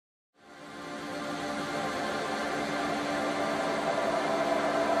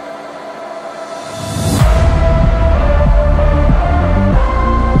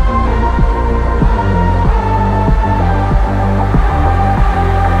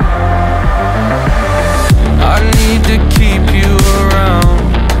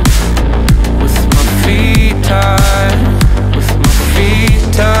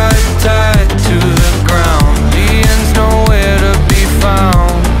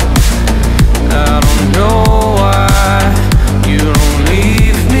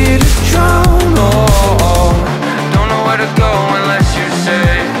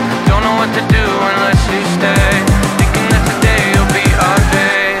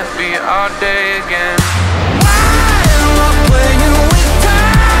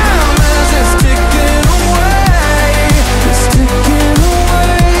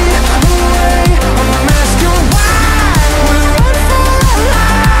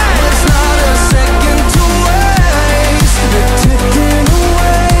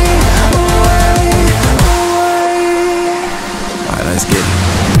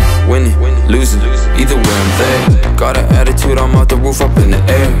roof up in the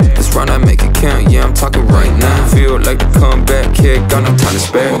air. This round I make it count, yeah, I'm talking right now. Feel like the comeback kid, got no time to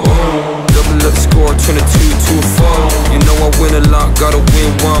spare. Double up score, turn a 2 to a 4. You know I win a lot, gotta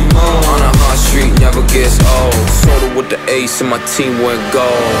win one more. On a hot street, never gets old. Soda with the ace and my team went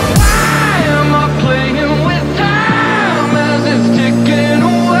gold. Why am I playing with time as it's ticking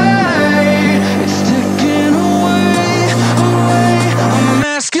away? It's ticking away, away. I'm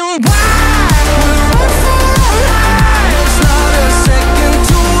asking why. We're on for our lives, not a second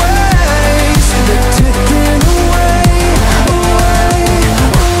to waste. They're ticking away, away,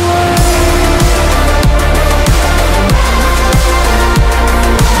 away.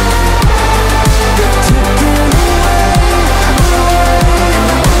 They're ticking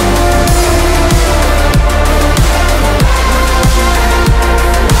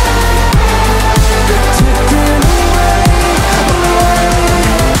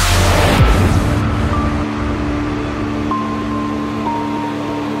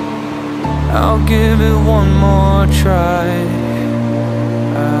I'll give it one more try.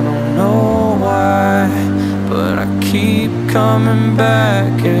 I don't know why, but I keep coming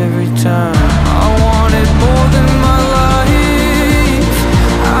back every time. I want it more than my life.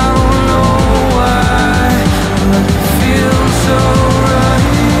 I don't know why, but it feels so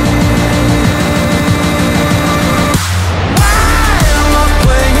right. Why am I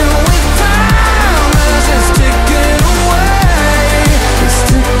playing with time as it's ticking away? It's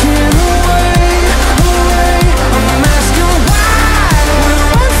ticking away.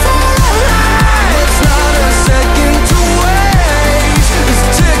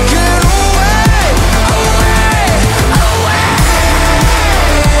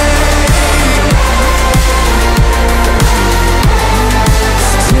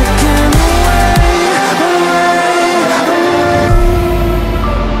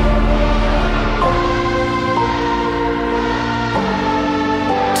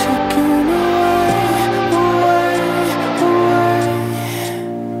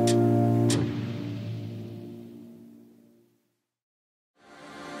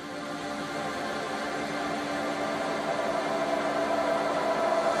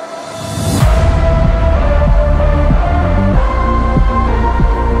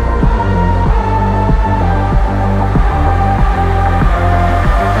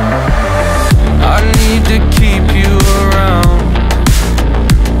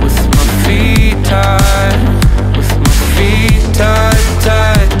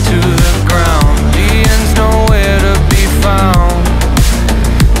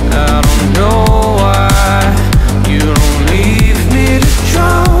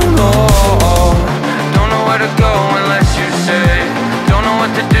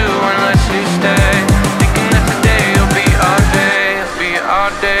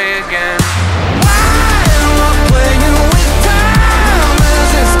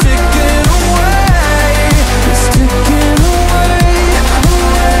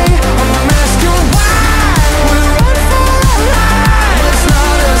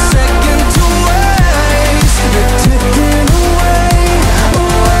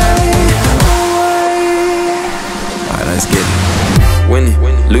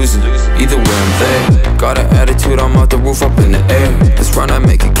 Losing, either way I'm there. Got an attitude, I'm off the roof up in the air. This round I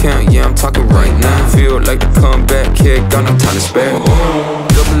make it count, yeah, I'm talking right now. Feel like the comeback kid, got no time to spare.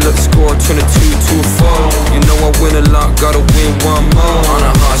 Double up score, turn a 2 to a 4. You know I win a lot, gotta win one more. On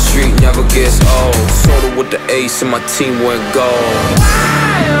a hot street, never gets old. Soda with the ace and my team went gold.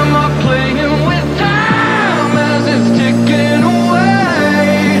 Why am I playing with time as it's ticking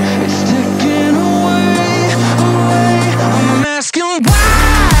away? It's ticking away, away. I'm asking why.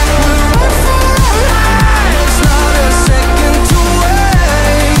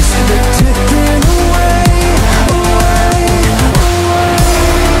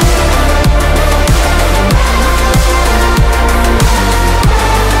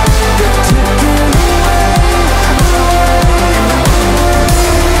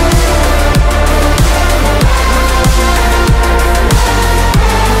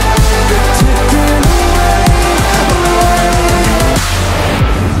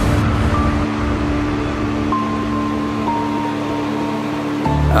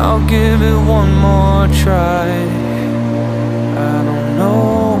 I'll give it one more try. I don't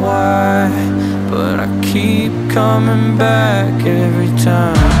know why, but I keep coming back every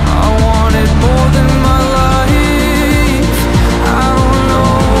time. I want it more than my life. I don't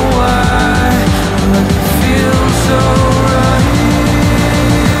know why, but it feels so right.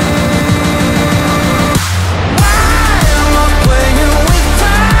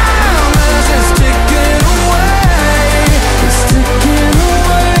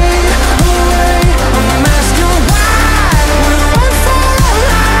 We're on for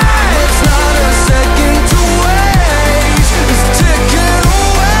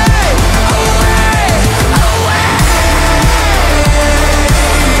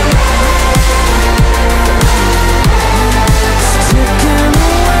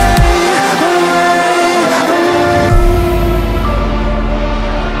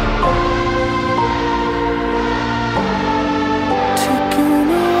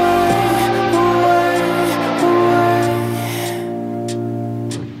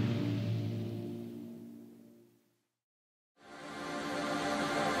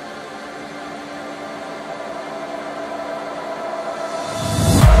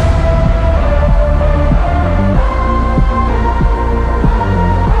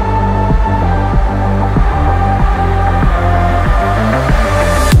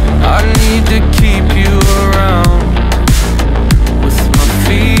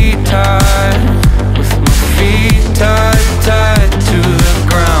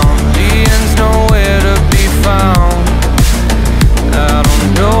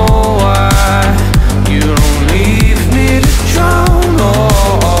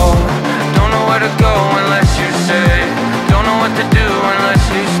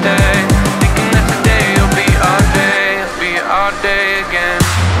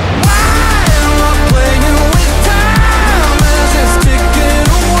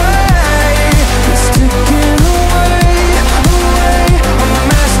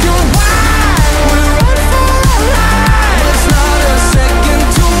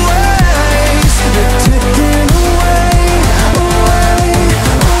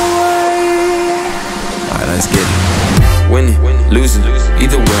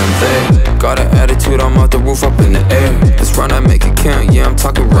wearing they. Got an attitude, I'm off the roof, up in the air. Let's run, I make it count, yeah, I'm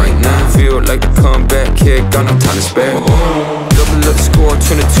talking right now. Feel like the comeback kid, got no time to spare. Double up score,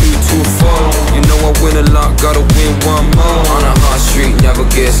 22-2-4. You know I win a lot, gotta win one more. On a hot street, never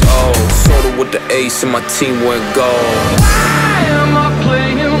gets old. Soda with the ace and my team went gold. Why am I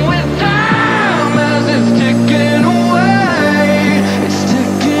playing with time as it's ticking away? It's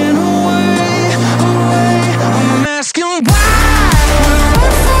ticking away, away. I'm asking why we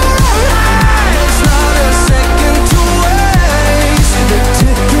run for our lives, not a second to waste. They're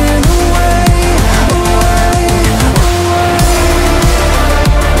ticking away, away, away.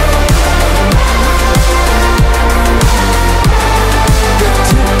 They're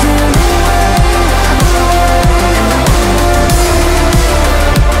ticking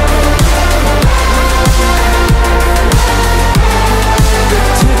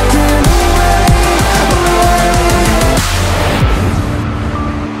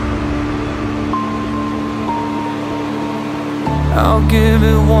I'll give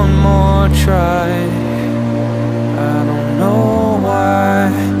it one more try. I don't know why,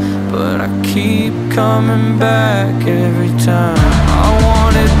 but I keep coming back every time. I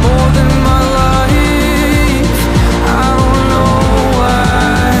wanted more than my life. I don't know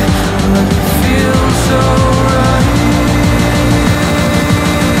why, but it feels so right.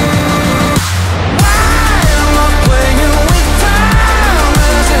 Why am I playing with time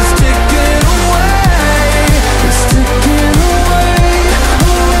as it's ticking away? It's ticking away,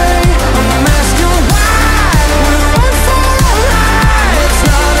 away. I'm asking why we run for our lives,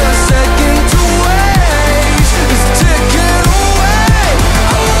 not a second to waste. It's ticking away,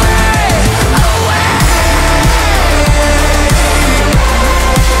 away, away.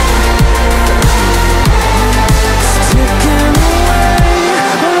 It's ticking away, Ticking away,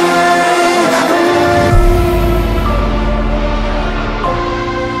 away,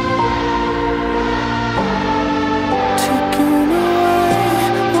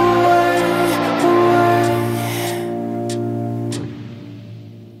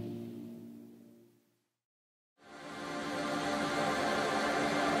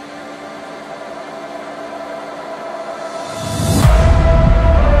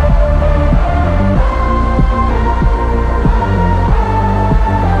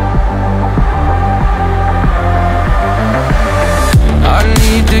 away. I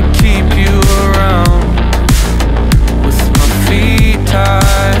need to keep you around, with my feet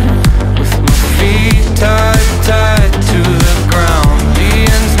tied, with my feet tied, tied to the ground. The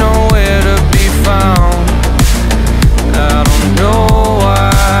end's nowhere to be found. I don't know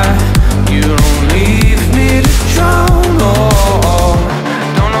why you don't leave me to drown. Oh,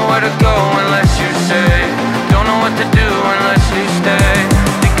 don't know where to go unless you say. Don't know what to do unless you stay.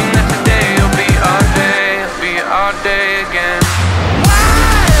 Thinking that today will be our day, it'll be our day again. Why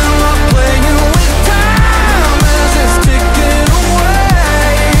am I playing with time as it's ticking away?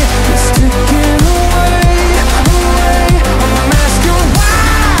 It's ticking away, away. I'm asking why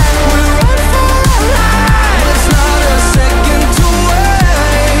we run for our lives, not a second to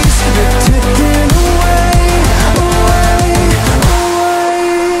waste. They're ticking away, away, away.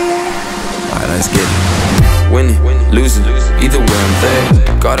 Alright, let's get it. Winning, losing, either way I'm there.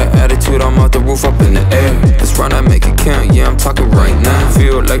 Got an attitude, I'm off the roof, up in the air. Let's run, I make it count, yeah, I'm talking right now.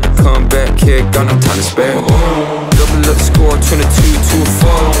 Feel like the comeback kid, got no time to spare. Double up score,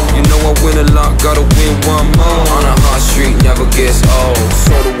 22-2-4. You know I win a lot, gotta win one more. On a hot street, never gets old.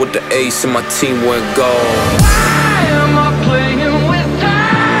 Soda with the ace and my team went gold. Why am I playing with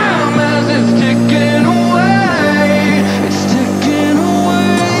time as it's ticking away? It's ticking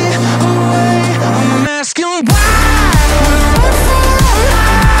away, away. I'm asking why we run for our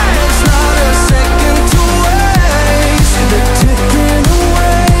lives, not a second to waste. They're ticking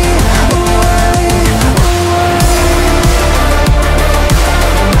away, away, away.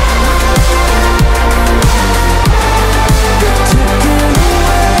 They're ticking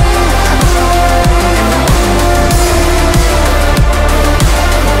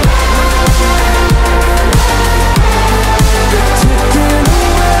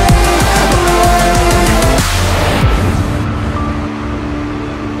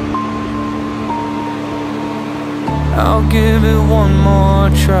I'll give it one more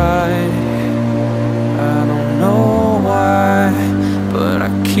try. I don't know why, but I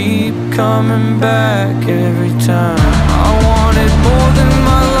keep coming back every time. I wanted more than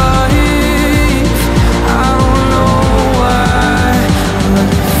my life. I don't know why, but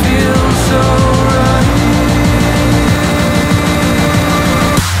it feels so right.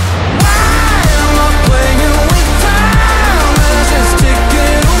 Why am I playing with time as it's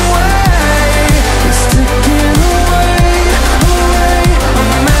ticking away? It's ticking away, away.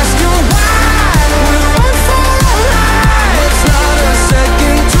 I'm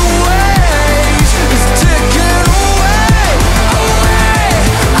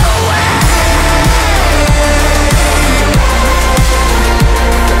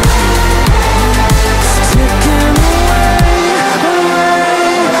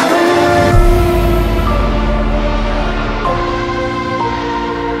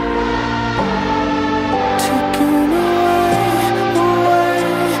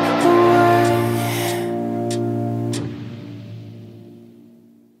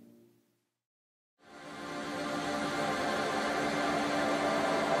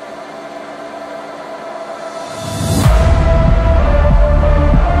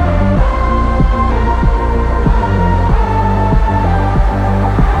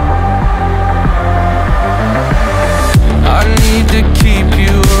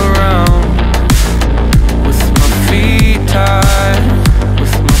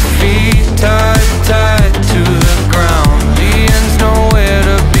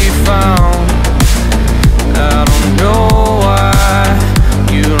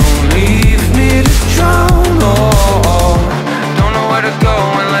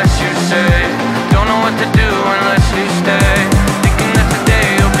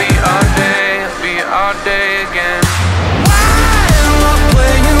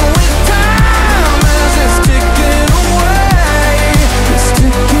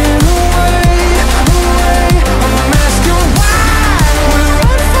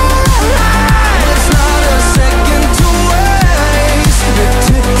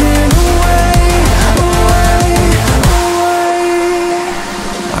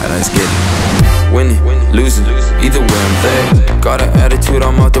losing, either way I'm there. Got an attitude,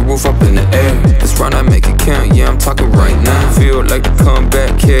 I'm off the roof, up in the air. Let's run, I make it count, yeah, I'm talking right now. Feel like the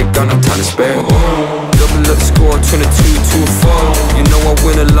comeback kid, got no time to spare. Double up the score, 22 to a 4. You know I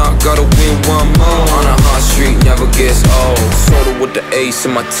win a lot, gotta win one more. On a hot street, never gets old. Soda with the ace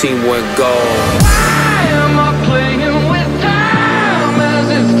and my team went gold. Why am I playing with time as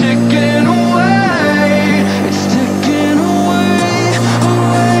it's ticking away? It's ticking away,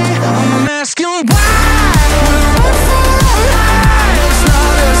 away. I'm asking why we run for our lives,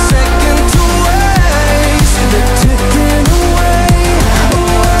 not a second to waste. They're ticking away,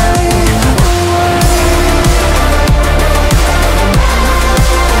 away, away.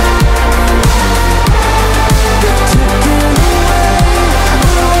 They're ticking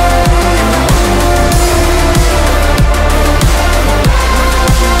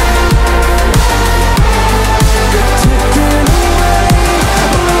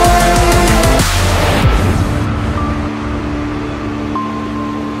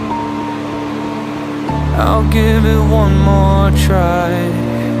I'll give it one more try.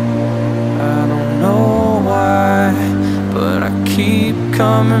 I don't know why, but I keep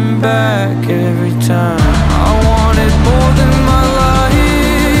coming back every time. I wanted more than my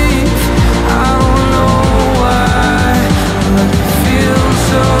life. I don't know why, but it feels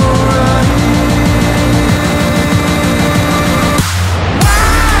so right.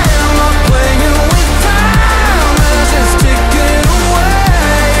 Why am I playing with time as it's ticking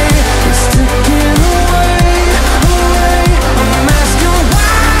away? It's ticking away, away. I'm asking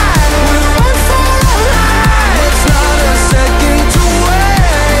why we run for our lives, not a second to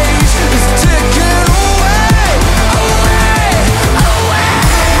waste. It's ticking away, away, away.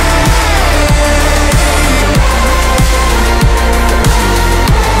 It's ticking away,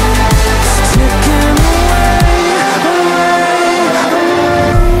 Ticking away,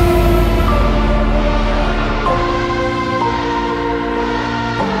 away,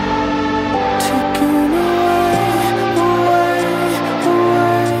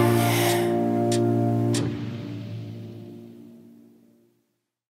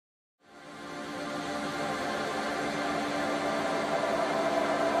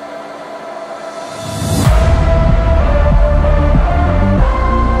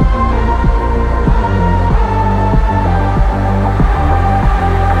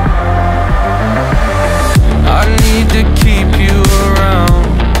 I need to keep you around,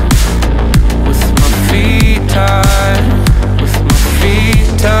 with my feet tied, with my feet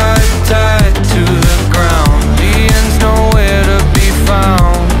tied, tied to the ground. The end's nowhere to be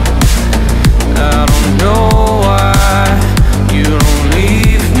found. I don't know why you don't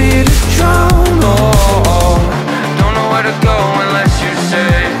leave me to drown. Oh, don't know where to go unless you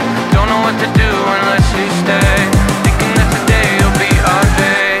say. Don't know what to do unless you stay. Thinking that today will be our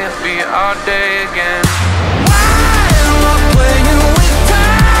day, it'll be our day again. Why am I playing with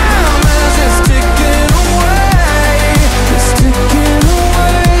time as it's ticking away? It's ticking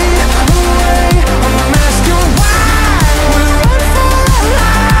away, away. I'm asking why we run for our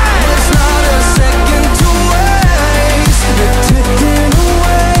lives, not a second to waste. They're ticking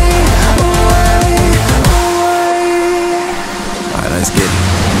away, away, away. Alright, let's get it.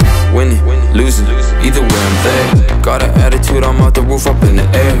 Winning, losing, either way I'm there. Got an attitude, I'm off the roof, up in the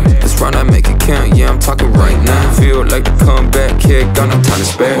air. Let's run, I make it count, yeah, I'm talking right now. Feel like the comeback kid, got no time to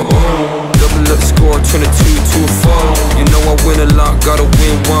spare. Double up the score, 22 to a 4. You know I win a lot, gotta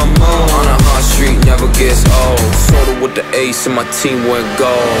win one more. On a hot street, never gets old. Soda with the ace and my team went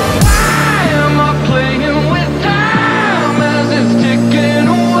gold. Why am I playing with time as it's ticking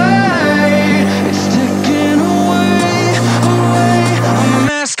away? It's ticking away, away. I'm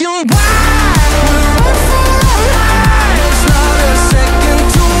asking why we run for our lives, not a second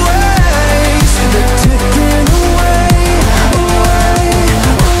to waste. They're ticking away, away,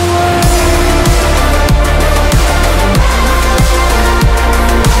 away.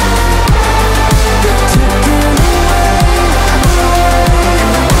 They're ticking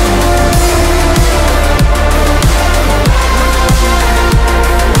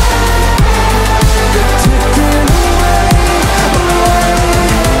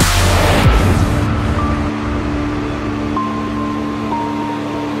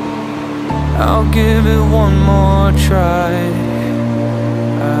I'll give it one more try.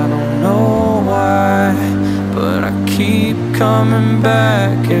 I don't know why, but I keep coming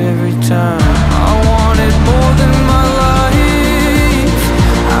back every time. I wanted more than my life.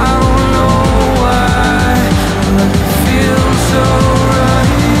 I don't know why, but it feels so right.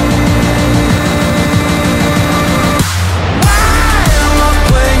 Why am I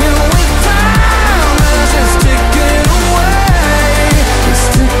playing with time as it's ticking away? It's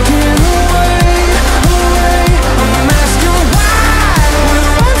ticking away, away.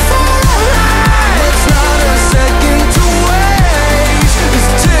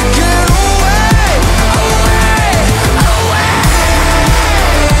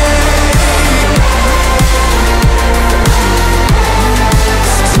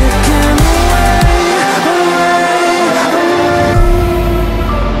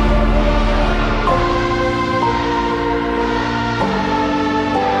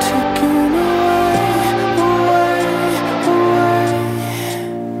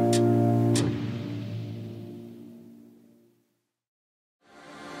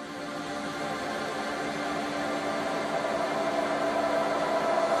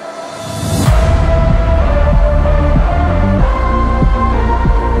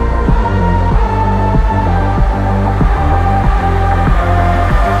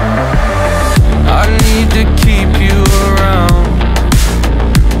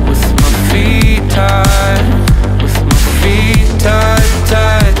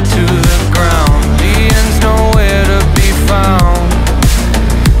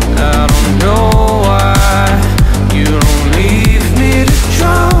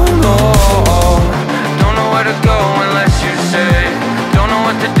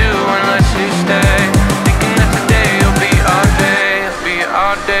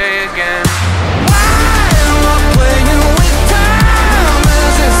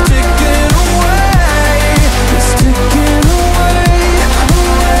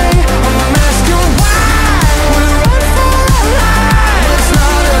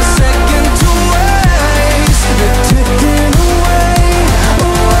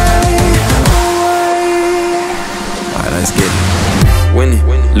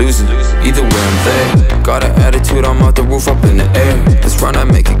 losing, either way I'm there. Got an attitude, I'm out the roof, up in the air. Let's run, I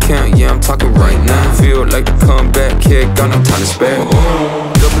make it count, yeah, I'm talking right now. Feel like the comeback kid, got no time to spare.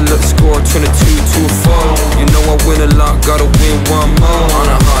 Double up the score, turn it 2-4. You know I win a lot, gotta win one more. On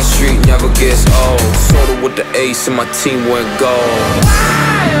a hot street, never gets old. Sorta with the ace and my team went gold.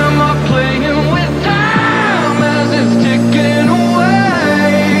 Why am I playing with time as it's ticking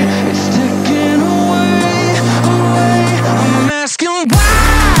away? It's ticking away, away. I'm asking why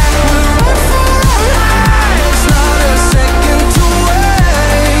we run for our lives, not a second to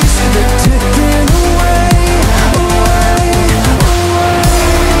waste. They're ticking away, away, away.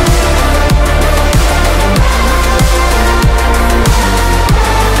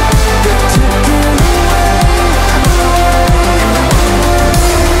 They're ticking away,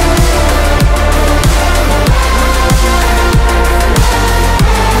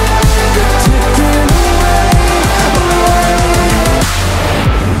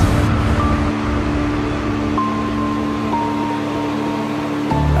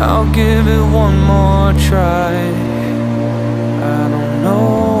 I'll give it one more try. I don't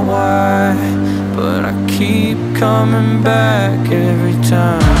know why, but I keep coming back every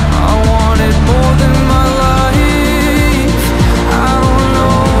time. I wanted more than my life. I don't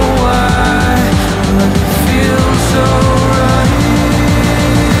know why, but it feels so right.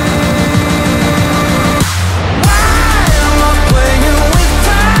 Why am I playing with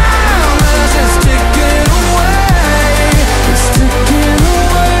time as it's ticking away? It's ticking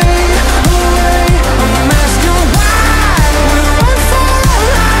away, away. I'm asking why we run for our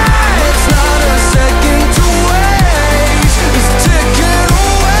lives, not a second to waste. It's ticking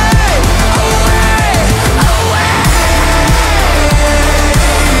away, away, away. It's ticking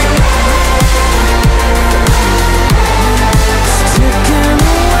away, Taking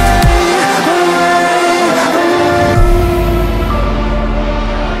away, away.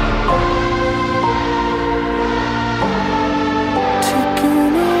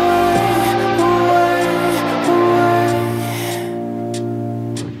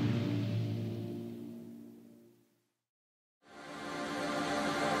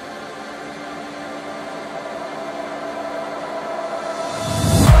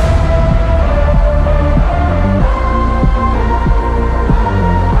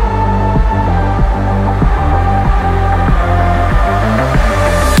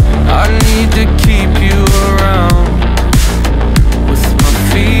 I need to keep you around, with my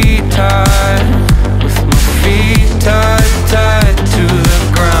feet tied, with my feet tied, tied to the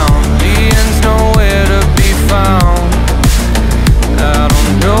ground. The end's nowhere to be found. I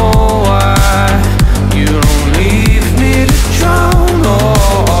don't know why you don't leave me to drown.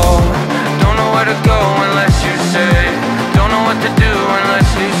 Oh, don't know where to go unless you say. Don't know what to do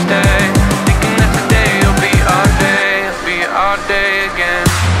unless you stay. Thinking that today will be our day, it'll be our day again.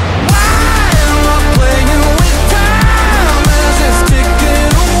 Why am I playing with time as it's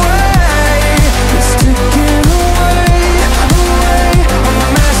ticking away? It's ticking away, away.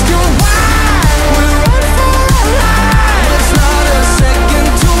 I'm asking why we run for our lives, not a second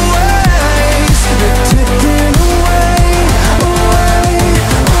to waste. They're ticking away, away,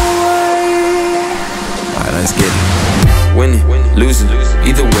 away. Alright, let's get it. Winning, losing,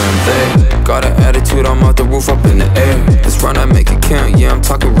 either way I'm there. Got an attitude, I'm out the roof, up in the air. Let's run, I make it count, yeah, I'm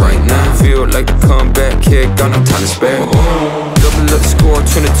talking right now. Feel like the comeback kid, got no time to spare. Double up the score,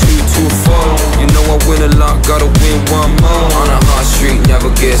 turn it 2-4. You know I win a lot, gotta win one more. On a hot street, never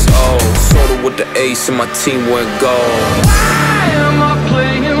gets old. Sorta with the ace and my team went gold. Why am I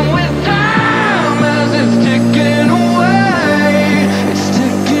playing with time as it's ticking away? It's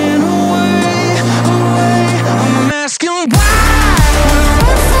ticking away, away. I'm asking why we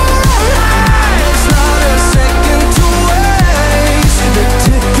run for our lives, not a second to waste. They're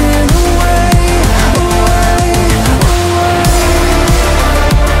ticking away, away, away.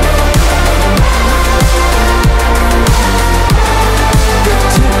 They're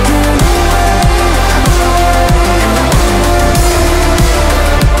ticking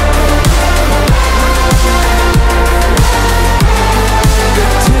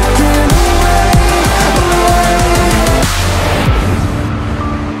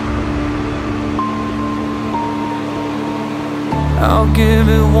I'll give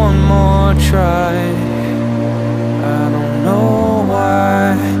it one more try. I don't know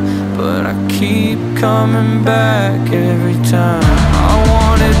why, but I keep coming back every time. I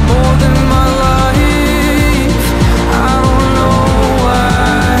wanted more than my life. I don't know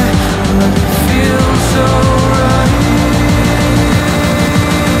why, but it feels so right.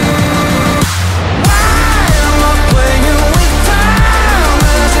 Why am I playing with time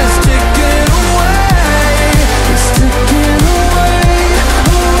as it's ticking away? It's ticking away,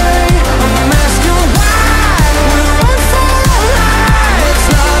 away.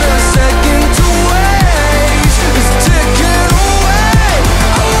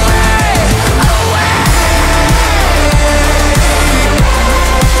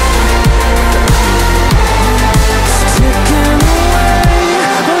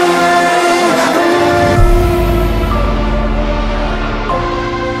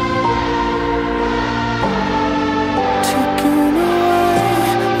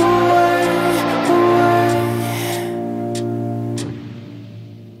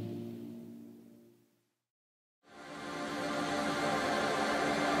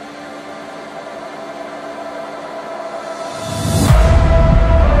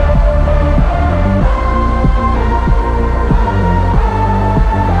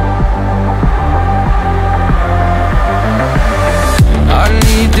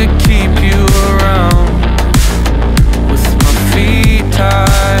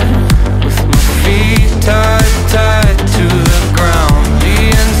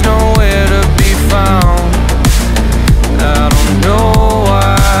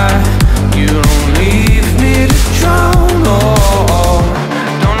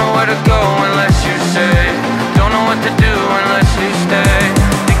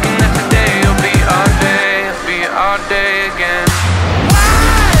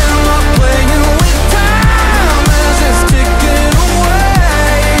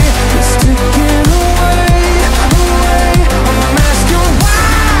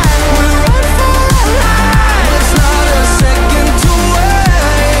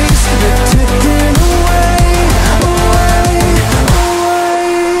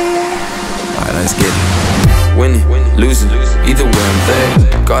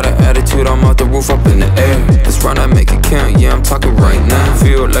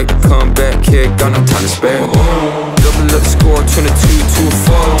 like the comeback kid, got no time to spare. Double up the score, turn it 2 to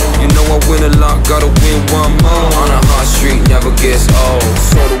 4. You know I win a lot, gotta win one more. On a hot street, never gets old.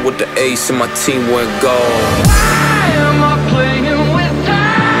 Soda with the ace and my team went gold. Why am I playing with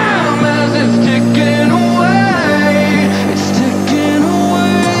time as it's ticking away? It's ticking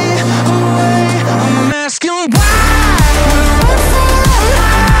away, away. I'm asking why we run for our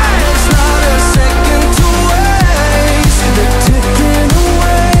lives, not a second to waste. They're ticking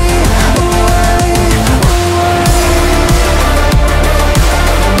away, away, away.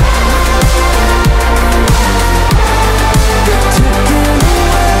 They're ticking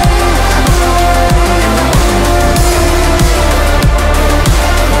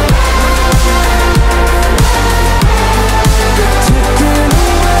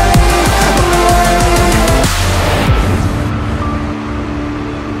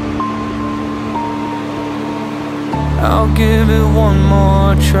I'll give it one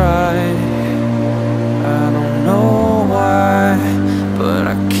more try. I don't know why, but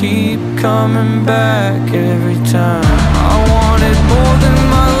I keep coming back every time. I wanted more than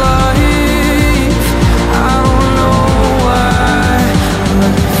my life. I don't know why,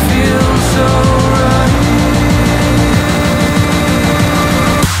 but it feels so right.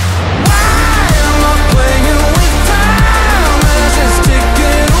 Why am I playing with time as it's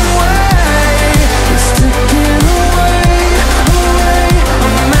ticking away? It's ticking away, away.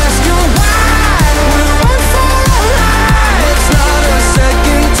 I'm asking why we run for our lives, not a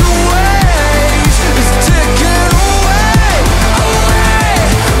second to waste. It's ticking away, away,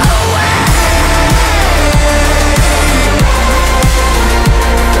 away.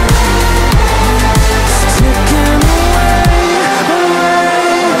 It's ticking away, ticking away, away,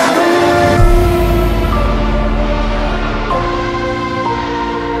 away.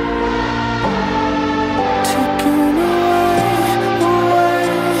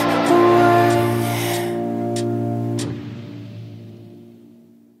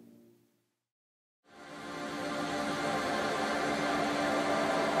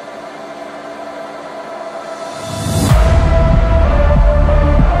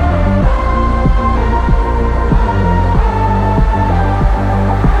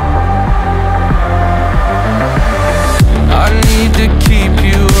 I need to keep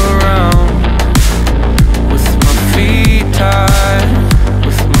you around, with my feet tied,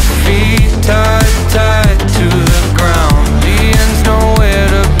 with my feet tied, tied to the ground. The end's nowhere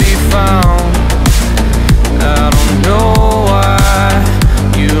to be found. I don't know why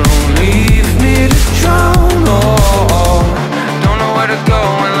you don't leave me to drown. Oh, don't know where to go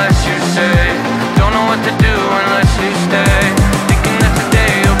unless you say. Don't know what to do unless you stay. Thinking that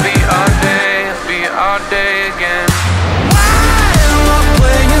today will be our day, it'll be our day again. Why am I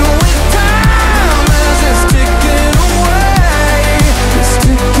playing with time as it's ticking away? It's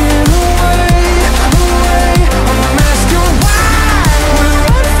ticking away, away. I'm asking why we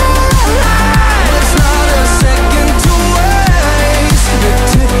run for our lives, not a second to waste. They're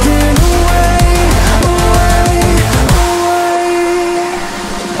ticking away, away, away.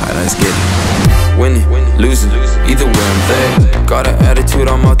 Alright, let's get it. Winning, losing, either way I'm there. Got an attitude,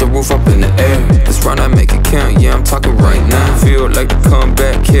 I'm out the roof, up in the air. Let's run, I make it count, yeah, I'm talking right now. Feel like the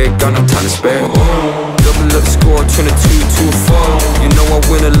comeback kid, got no time to spare. Double up the score, turn it 2 to 4. You know I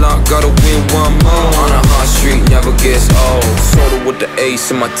win a lot, gotta win one more. On a hot street, never gets old. Soda with the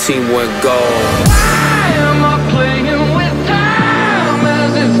ace and my team went gold. Why am I playing with time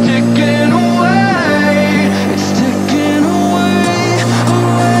as it's ticking away? It's ticking away,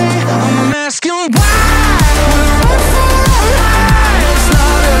 away. I'm asking why we run for our lives,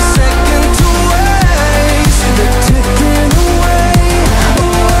 not a second to waste. They're ticking away,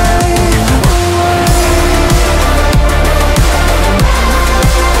 away, away.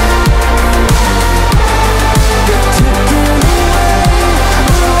 They're ticking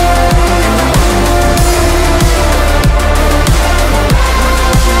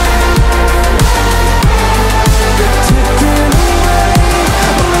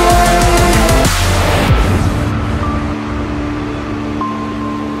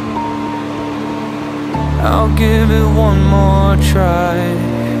I'll give it one more try.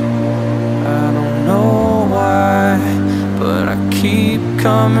 I don't know why, but I keep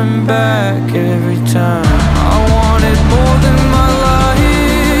coming back every time. I wanted more than my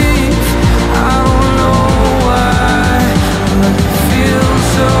life. I don't know why, but it feels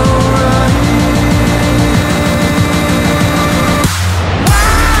so right.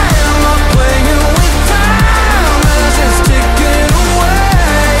 Why am I playing with time as it's ticking away?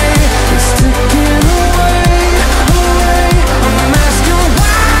 It's ticking away, away. I'm asking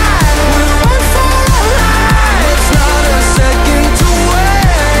why we run for our lives, not a second to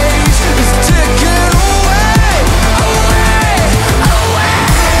waste.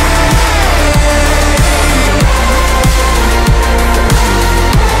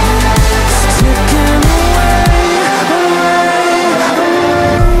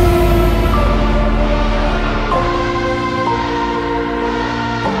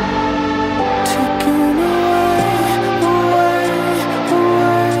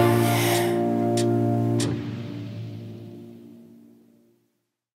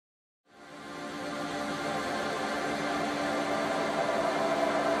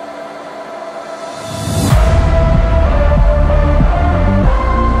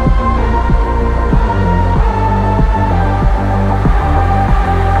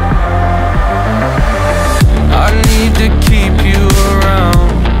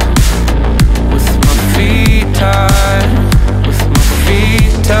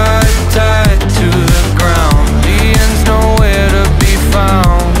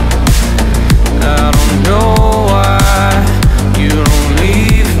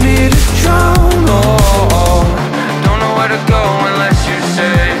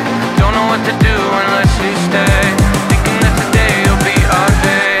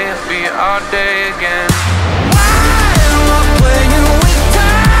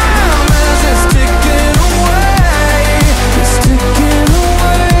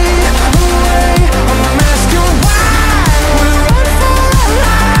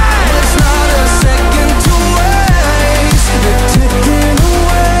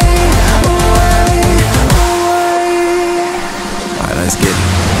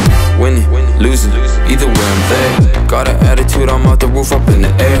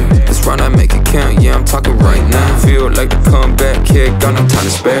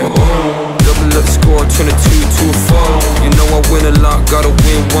 spare. Double up the score, turn it 2 to a 4. You know I win a lot, gotta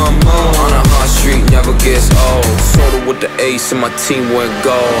win one more. On a hot street, never gets old. Soda with the ace and my team went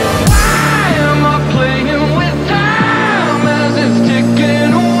gold. Why am I playing with time as it's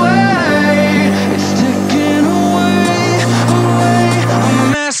ticking away? It's ticking away, away.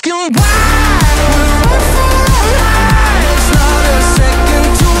 I'm asking why we run for our lives, not a second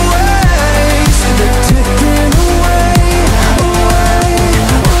to waste. They're ticking away, away,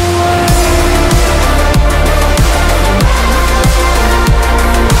 away.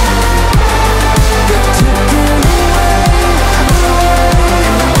 They're ticking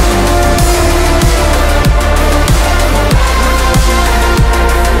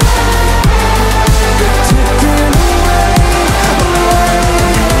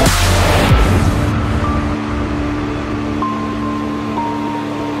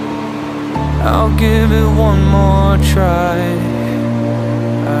I'll give it one more try.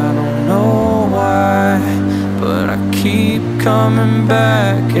 I don't know why, but I keep coming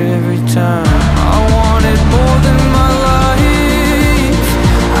back every time. I wanted more than my life.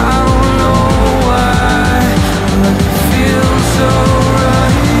 I don't know why, but it feels so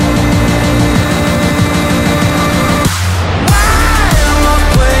right. Why am I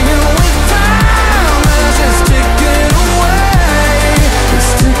playing with time as it's ticking away?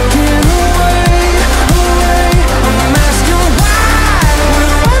 It's ticking away, away. I'm asking why we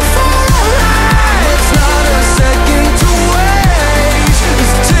run for our lives, not a second to waste.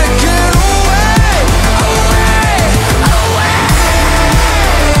 It's ticking away, away, away.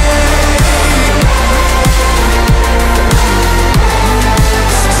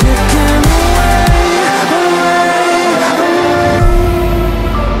 It's ticking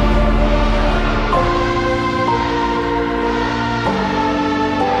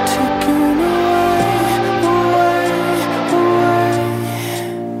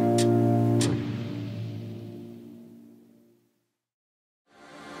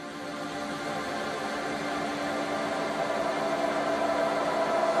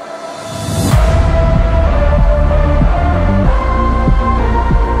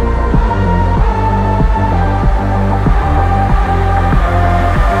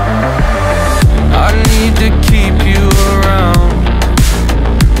I need to keep you around,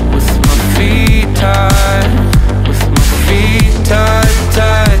 with my feet tied, with my feet tied,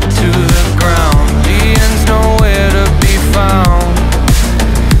 tied to the ground. The end's nowhere to be found.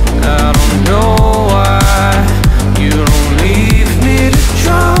 I don't know why you don't leave me to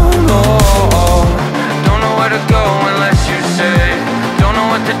drown. Oh, don't know where to go unless you say. Don't know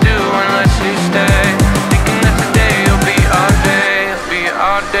what to do unless you stay. Thinking that today will be our day, it'll be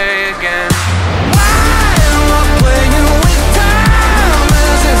our day again.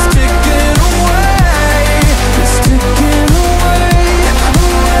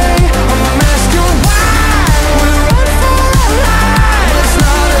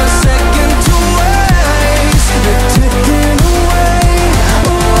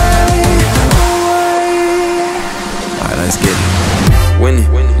 Winning,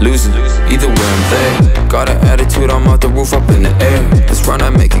 losing, either way I'm there. Got an attitude, I'm off the roof, up in the air. Let's run, I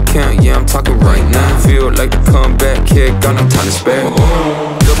make it count, yeah, I'm talking right now. Feel like the comeback kid, got no time to spare.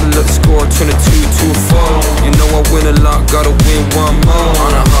 Double up the score, turn it 2 to a 4. You know I win a lot, gotta win one more.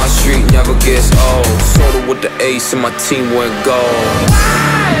 On a hot street, never gets old. Soda with the ace and my team went gold.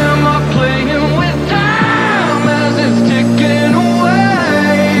 Why am I playing with time as it's ticking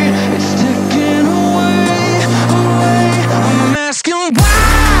away? It's ticking away, away. I'm asking why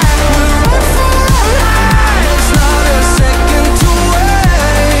we run for our lives, not a second to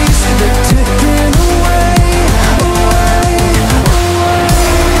waste. They're ticking away, away, away.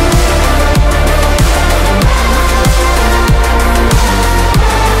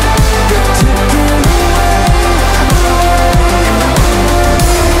 They're ticking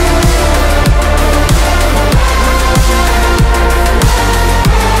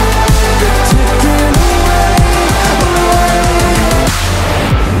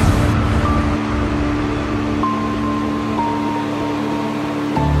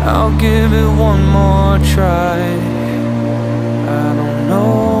I'll give it one more try. I don't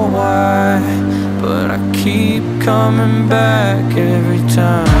know why, but I keep coming back every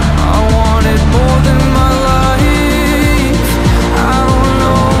time. I wanted more than my life. I don't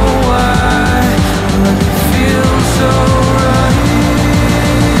know why, but it feels so right.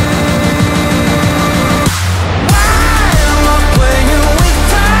 Why am I playing with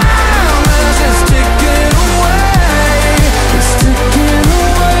time as it's ticking away? It's ticking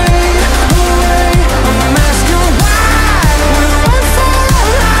away, away. I'm asking why we run for our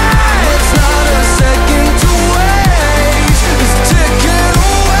lives, not a second to waste. It's ticking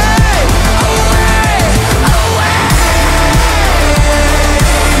away.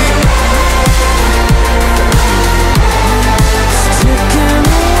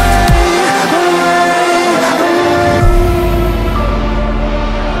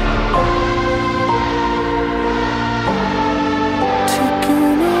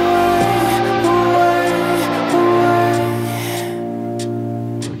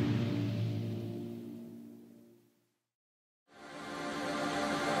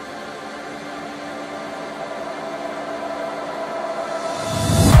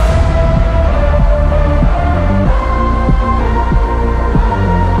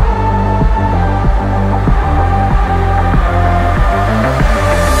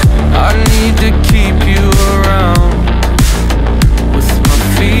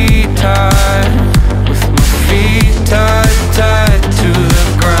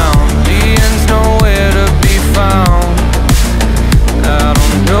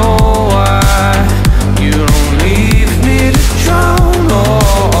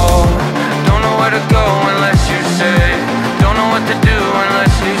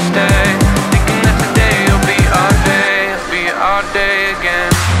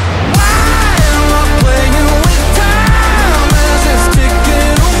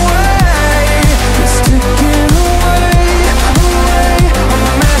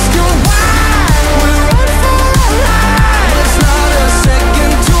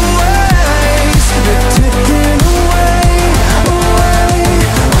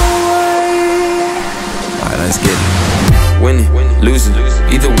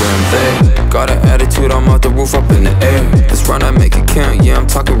 wearing they. Got an attitude, I'm off the roof, up in the air. Let's run, I make it count, yeah, I'm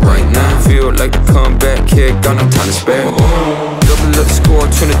talking right now. Feel like the comeback kid, got no time to spare. Double up the score,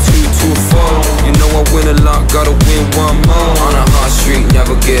 22 to a 4. You know I win a lot, gotta win one more. On a hot street,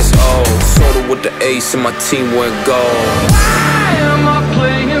 never gets old. Soda with the ace and my team went gold. Why am I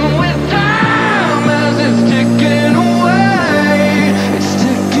playing with time as it's ticking away? It's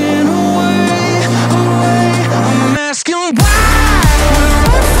ticking away, away. I'm asking why we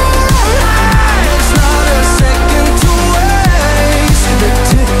run for our lives, not a second to waste. They're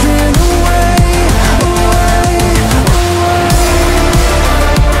ticking away, away, away.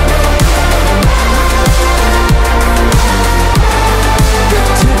 They're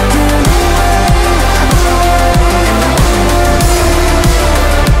ticking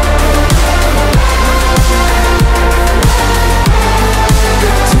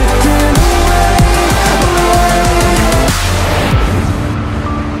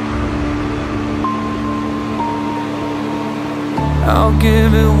I'll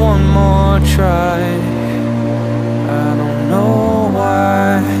give it one more try. I don't know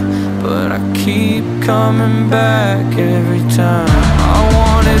why, but I keep coming back every time. I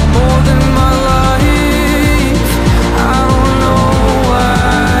wanted more than my life. I don't know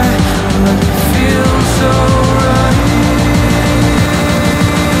why, but it feels so right.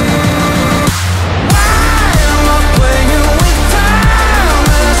 Why am I playing with time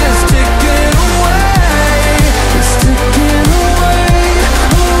as it's ticking away? It's ticking away,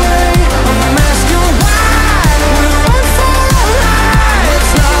 away. I'm asking why we run for our lives,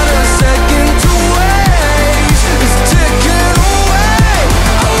 not a second to waste. It's ticking away,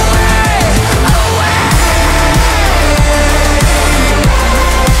 away, away. It's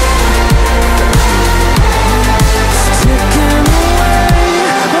ticking away, Ticking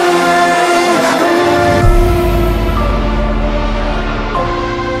away, away,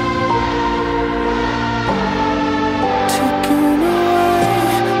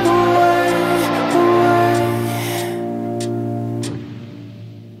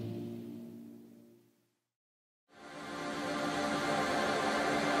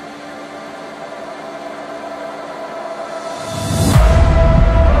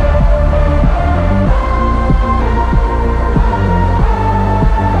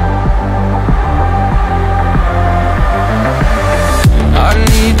 away. I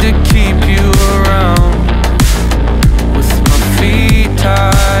need to keep you around, with my feet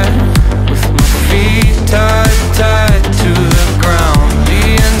tied, with my feet tied, tied to the ground. The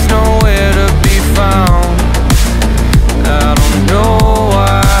end's nowhere to be found. I don't know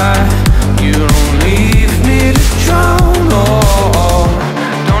why you don't leave me to drown. Oh,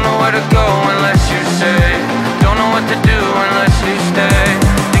 don't know where to go unless you say. Don't know what to do unless you stay.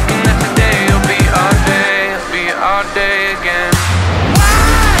 Thinking that today will be our day, it'll be our day again. Why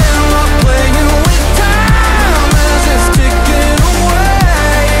am I playing with time as it's ticking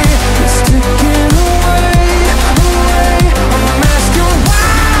away? It's ticking away, away. I'm asking why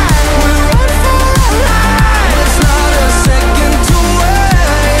we run for our lives, not a second to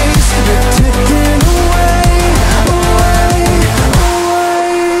waste. They're ticking away, away, away.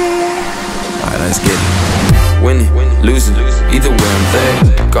 Alright, let's get it. Winning, losing, either way I'm there.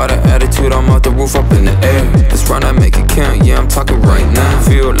 Got an attitude, I'm off the roof, up in the air. Let's run, I make it count, yeah, I'm talking right now.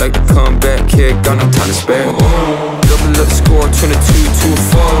 Feel like the comeback kid, got no time to spare. Double up the score, 22 to a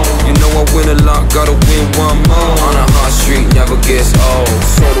 4. You know I win a lot, gotta win one more. On a hot street, never gets old.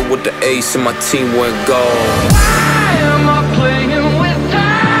 Soda with the ace and my team went gold. Why am I playing with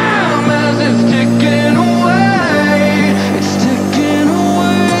time as it's ticking away? It's ticking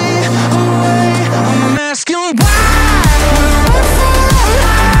away, away. I'm asking why we run for our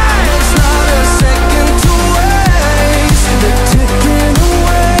lives, not a second to waste. They're ticking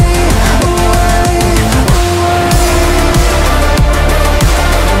away, away, away.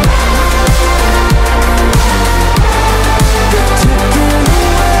 They're ticking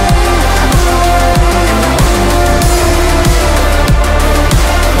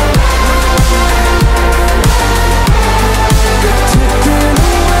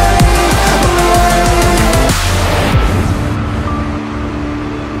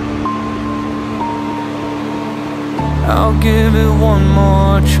I'll give it one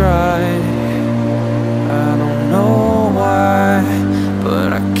more try. I don't know why,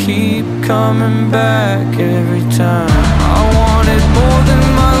 but I keep coming back every time. I wanted more than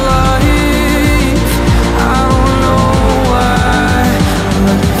my life. I don't know why,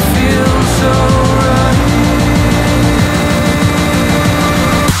 but it feels so right.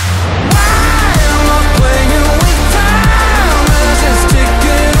 Why am I playing with time as it's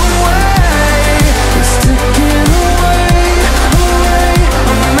ticking away? It's ticking away, away.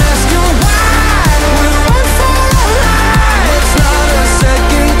 I'm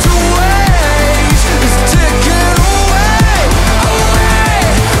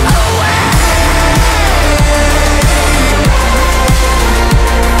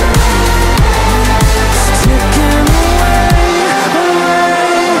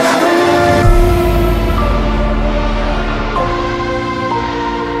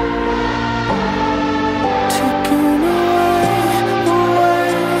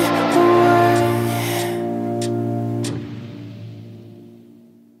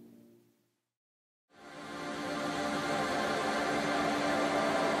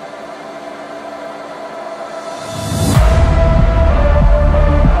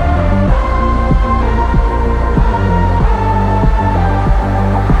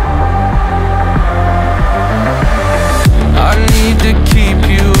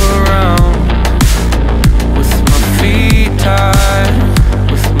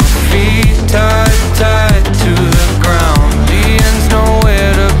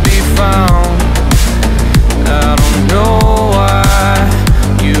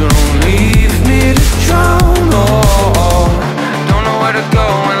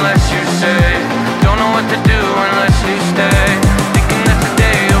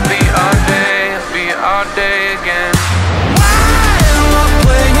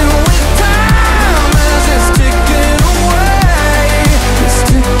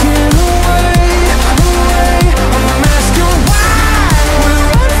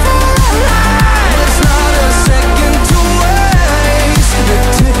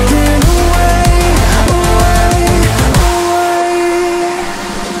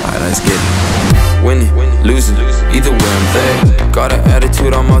let's get it. Winning, losing, either way I'm there. Got an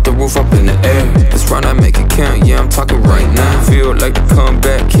attitude, I'm off the roof, up in the air. Let's run, I make it count, yeah, I'm talking right now. Feel like the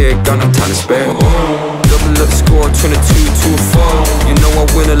comeback kid, got no time to spare. Double up the score, 22-4. You know I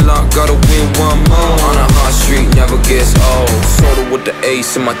win a lot, gotta win one more. On a hot street, never gets old. Soda with the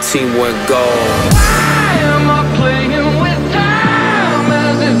ace and my team went gold. Why am I playing with time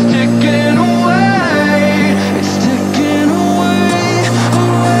as it's ticking away? It's ticking away,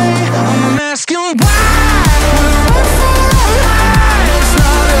 away. I'm asking why we run for our lives. It's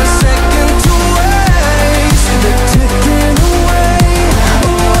not a second to waste. They're ticking away,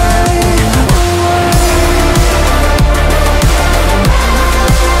 away, away.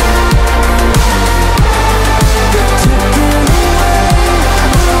 They're ticking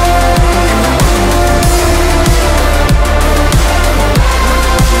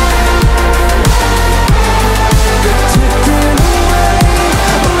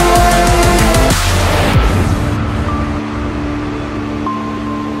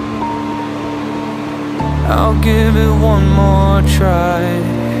I'll give it one more try.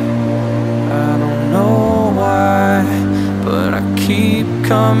 I don't know why, but I keep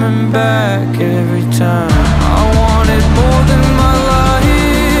coming back every time. I wanted more than my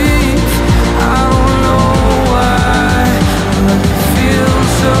life. I don't know why, but it feels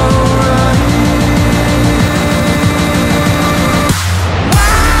so right.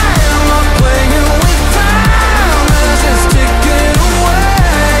 Why am I playing with time as it's ticking away?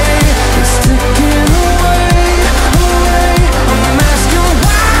 It's ticking away, away. I'm asking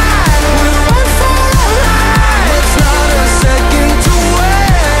why we run for our lives. It's not a second to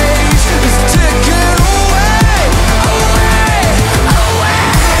waste. It's ticking away, away, away.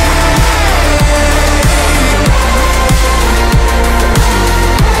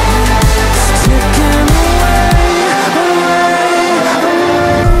 It's ticking away, away, away. Ticking away, away, away.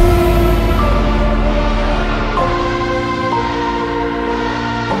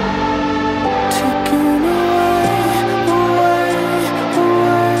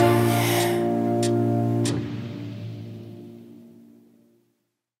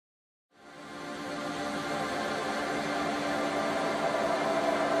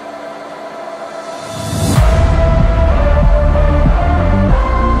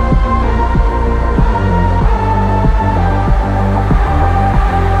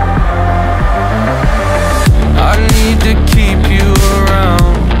 I need to keep you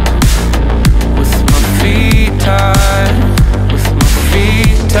around, with my feet tied, with my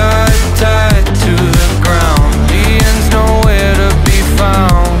feet tied, tied to the ground. The end's nowhere to be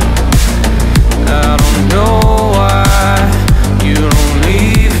found. I don't know why you don't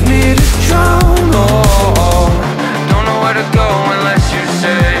leave me to drown. Oh, don't know where to go unless you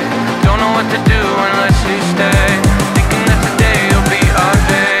say. Don't know what to do unless you stay. Thinking that today will be our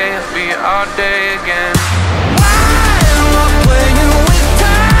day, it'll be our day again. Why am I playing with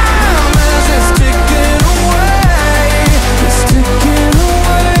time as it's ticking away? It's ticking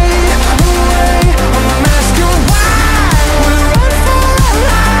away, away. I'm asking why we run for our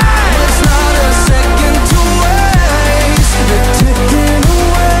lives. It's not a second to waste. They're ticking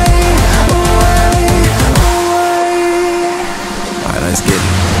away, away, away. Alright, let's get it.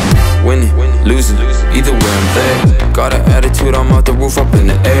 Winning, losing, either way I'm there. Got an attitude, I'm off the roof, up in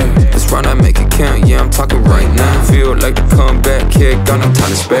the air. Let's run, I make it count, yeah, I'm talking right now. Feel like the comeback kid, got no time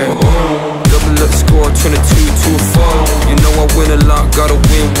to spare. Double up the score, 22-4. You know I win a lot, gotta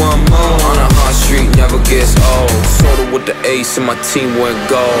win one more. On a hot street, never gets old. Soda with the ace and my team went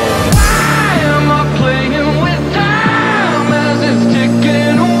gold. Why am I playing with time as it's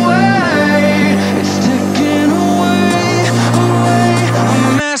ticking away? It's ticking away, away.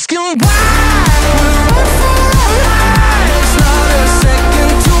 I'm asking why we run for our lives. It's not a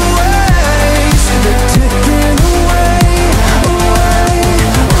second to waste. They're ticking away, away,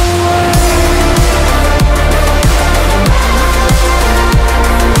 away.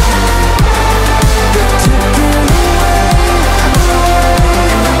 They're ticking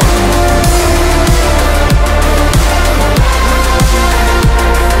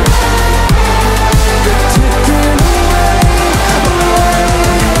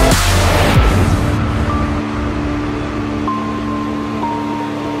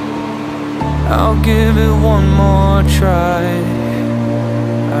I'll give it one more try.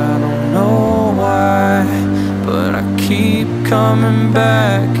 I don't know why, but I keep coming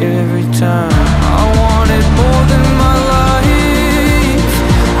back every time. I wanted more than my life.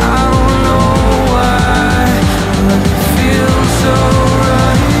 I don't know why, but it feels so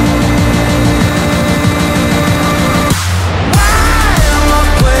right. Why am I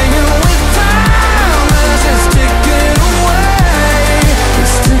playing with time as it's ticking away?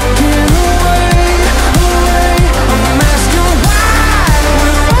 It's ticking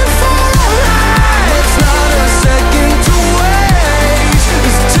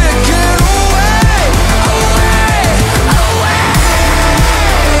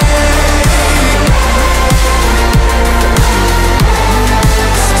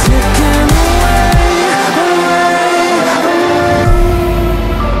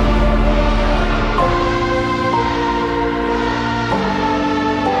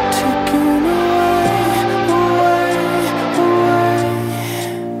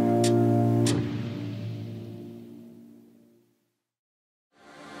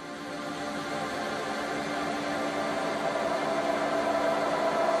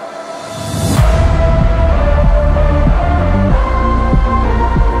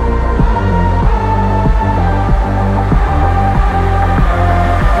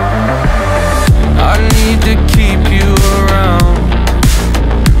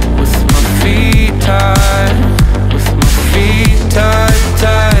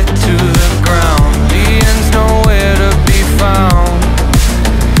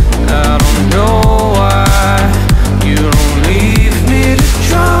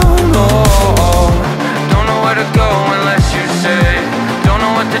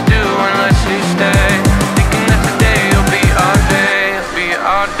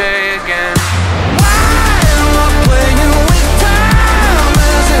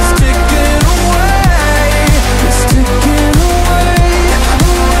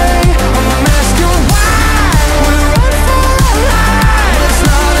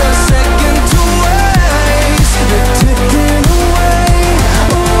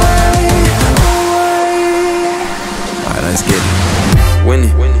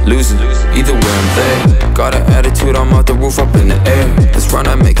losing, either way I'm there. Got an attitude, I'm out the roof, up in the air. Let's run,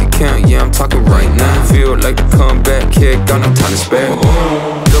 I make it count, yeah, I'm talking right now. Feel like the comeback kid, got no time to spare.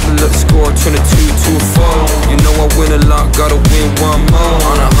 Double up score, turn it 2-4. You know I win a lot, gotta win one more.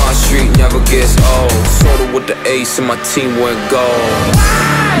 On a hot street, never gets old. Soda with the ace and my team went gold.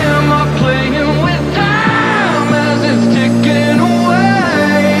 Why am I playing with time as it's ticking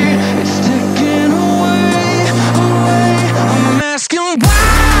away? It's ticking away, away. I'm asking why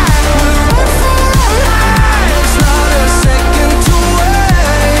we run for our lives, not a second to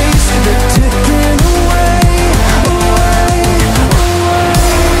waste. They're ticking away, away, away.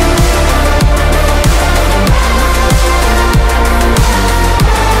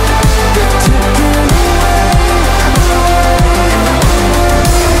 They're ticking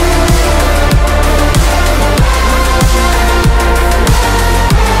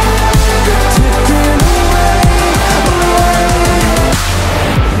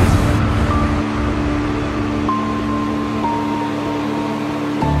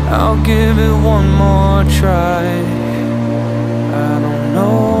I'll give it one more try. I don't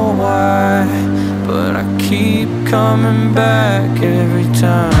know why, but I keep coming back every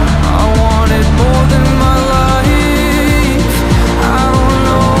time. I wanted more than my life. I don't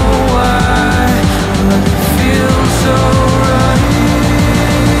know why, but it feels so right.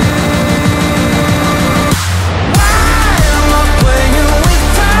 Why am I playing with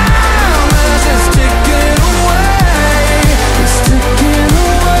time as it's ticking away? It's ticking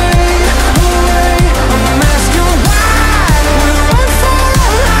away, away. I'm asking why we run for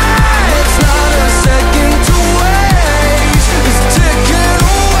our lives, not a second to waste. It's ticking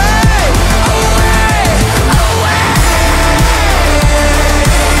away, away, away.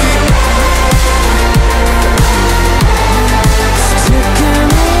 It's ticking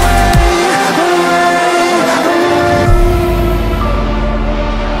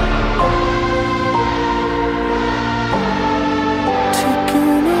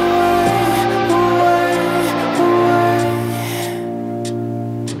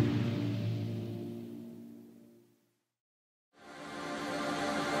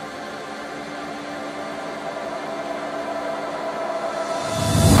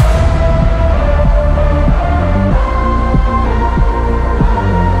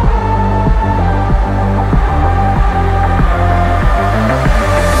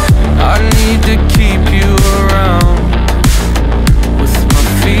I need to keep you around, with my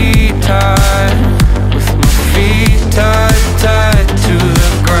feet tied, with my feet tied, tied to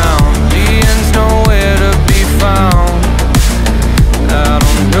the ground. The end's nowhere to be found. I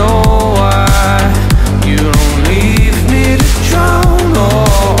don't know why you don't leave me to drown.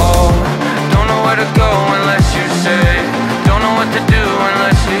 Oh, don't know where to go unless you say. Don't know what to do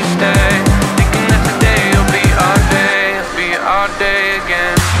unless you stay. Thinking that today will be our day, it'll be our day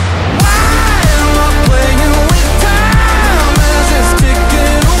again.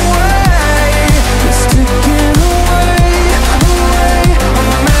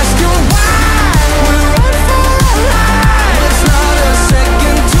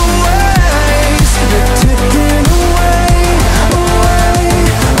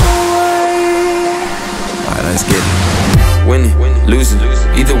 Winning, losing,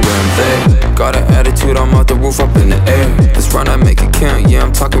 either way I'm there. Got an attitude, I'm out the roof, up in the air. Let's run, I make it count, yeah,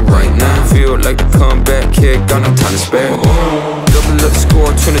 I'm talking right now. Feel like the comeback kid, got no time to spare. Double up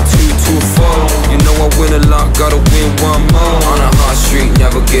score, turn it 2-4. You know I win a lot, gotta win one more. On a hot street,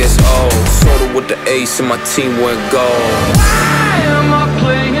 never gets old. Soda with the ace and my team went gold. Why am I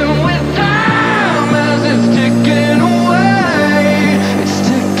playing with time as it's ticking away? It's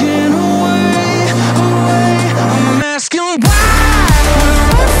ticking away, away. I'm asking why we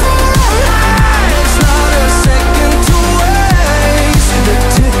run for our lives, not a second to waste. They're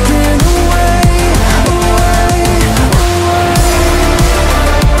ticking away, away, away.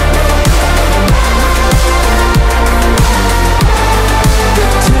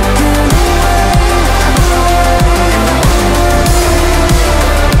 They're ticking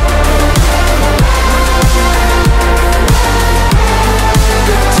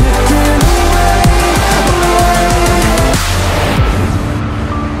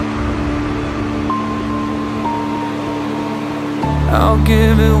I'll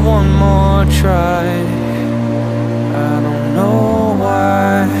give it one more try. I don't know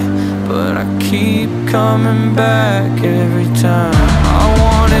why, but I keep coming back every time.